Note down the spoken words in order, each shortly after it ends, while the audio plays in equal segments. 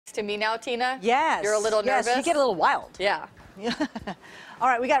To me now, Tina? Yes. You're a little nervous? Yes, you get a little wild. Yeah. All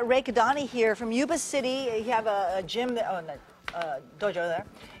right, we got Ray Kadani here from Yuba City. You have a gym, dojo there.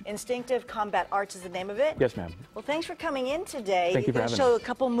 Instinctive Combat Arts is the name of it? Yes, ma'am. Well, thanks for coming in today. Thank you for You're going to having show us. a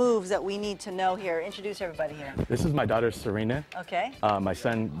couple moves that we need to know here. Introduce everybody here. This is my daughter, Serena. Okay. My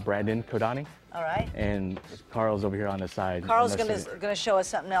son, Brandon Kodani. All right. And Carl's over here on the side. Carl's going to show us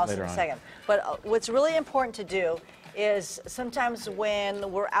something else in a second. But what's really important to do is sometimes when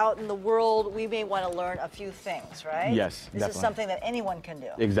we're out in the world, we may want to learn a few things, right? Yes, This definitely. is something that anyone can do.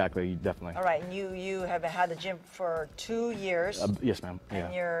 Exactly, definitely. All right, and you have had the gym for 2 years. Yes, ma'am.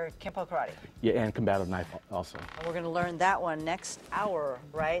 And you're Kempo Karate. Yeah, and combative knife also. And we're going to learn that one next hour,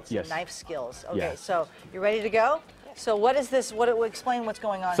 right? So Yes. knife skills. Okay, Yeah. so you ready to go? So what is this? Explain what's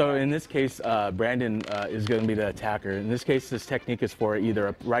going on So here. in this case, Brandon is going to be the attacker. In this case, this technique is for either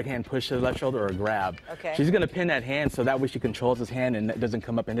a right hand push to the left shoulder or a grab. Okay. She's going to pin that hand so that way she controls his hand and it doesn't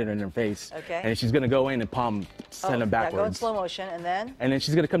come up and hit her in her face. Okay. And she's going to go in and palm send him backwards. Yeah, go in slow motion, and then? And then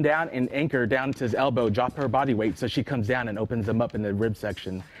she's going to come down and anchor down to his elbow, drop her body weight so she comes down and opens him up in the rib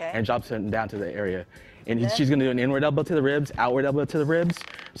section and drops him down to the area. And she's going to do an inward elbow to the ribs, outward elbow to the ribs,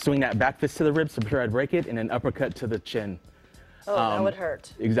 swing that back fist to the ribs to try to break it, and then uppercut to the chin. Oh, that would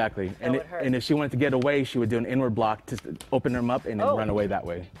hurt. Exactly. That would hurt. And if she wanted to get away, she would do an inward block to open them up and then run away that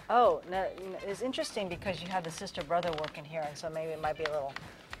way. Oh, now, it's interesting because you have the sister-brother working here, and so maybe it might be a little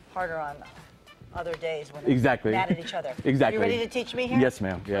harder on other days when they're mad at each other. Exactly. You ready to teach me here? Yes,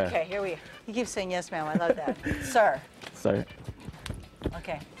 ma'am. Yeah. Okay, here we. He keeps saying yes, ma'am. I love that. Sir. Sorry.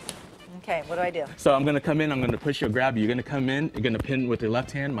 Okay. Okay, what do I do? So I'm going to come in, I'm going to push you or grab you. You're going to come in, you're going to pin with your left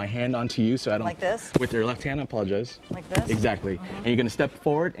hand, my hand onto you so I don't... Like this? With your left hand, I apologize. Like this? Exactly. And you're going to step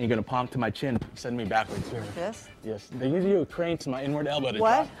forward and you're going to palm to my chin, send me backwards here. Like this? Yes. They give you a crane to my inward elbow to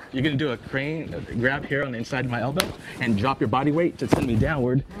What? drop. You're going to do a crane, grab here on the inside of my elbow and drop your body weight to send me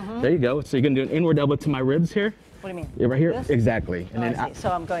downward. There you go. So you're going to do an inward elbow to my ribs here. What do you mean? Yeah, right here? This? Exactly. And then I see. So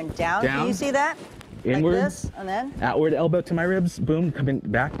I'm going down. Can you see that? Inward. Like this, and then? Outward elbow to my ribs. Boom. Coming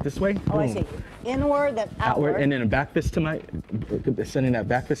back this way. Oh, I Boom. see. Inward, then outward. And then a back fist to my, sending that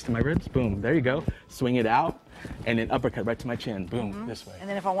back fist to my ribs. Boom. There you go. Swing it out, and then uppercut right to my chin. Boom. This way. And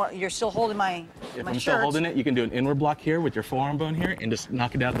then if I want, you're still holding my If my I'm shirt. still holding it, you can do an inward block here with your forearm bone here, and just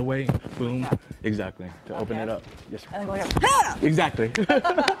knock it out of the way. Boom. Exactly. To open it up. Yes. And then go here. Ha! Exactly.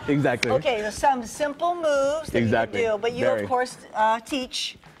 Exactly. Okay, there's some simple moves that you can do, but you of course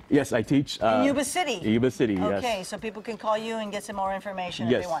teach. Yes, I teach. In Yuba City. Yuba City, yes. Okay, so people can call you and get some more information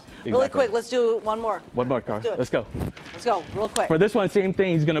if Yes, they want. exactly. Really quick, let's do one more. One more, Carl. Let's go. Let's go, real quick. For this one, same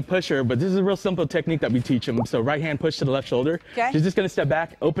thing. He's going to push her, but this is a real simple technique that we teach him. So right hand push to the left shoulder. Okay. She's just going to step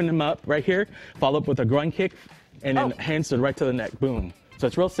back, open him up right here, follow up with a groin kick, and then hands to right to the neck. Boom. So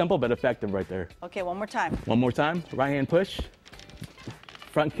it's real simple but effective right there. Okay, one more time. One more time. Right hand push,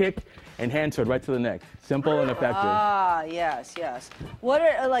 front kick, and hand sword right to the neck. Simple and effective. Ah, yes, yes. What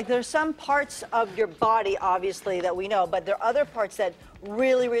are, like, there's some parts of your body, obviously, that we know, but there are other parts that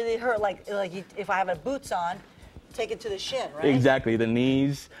really, really hurt. Like if I have boots on, take it to the shin, right? Exactly. The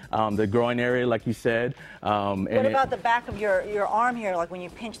knees, the groin area, like you said. What about the back of your arm here, like when you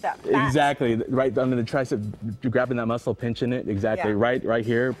pinch that fat? Exactly. Right under the tricep, you're grabbing that muscle, pinching it. Exactly. Yeah. Right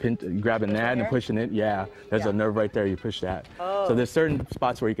here, grabbing that and pushing it. Yeah. There's a nerve right there. You push that. Oh. So there's certain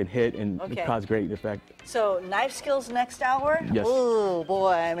spots where you can hit and cause great effect. So knife skills next hour? Yes. Oh,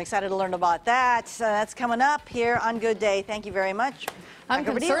 boy, I'm excited to learn about that. That's coming up here on Good Day. Thank you very much. I'm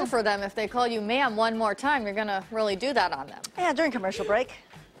concerned for them. If they call you ma'am one more time, you're going to really do that on them. Yeah, during commercial break.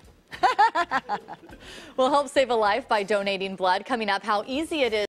 We'll help save a life by donating blood. Coming up, how easy it is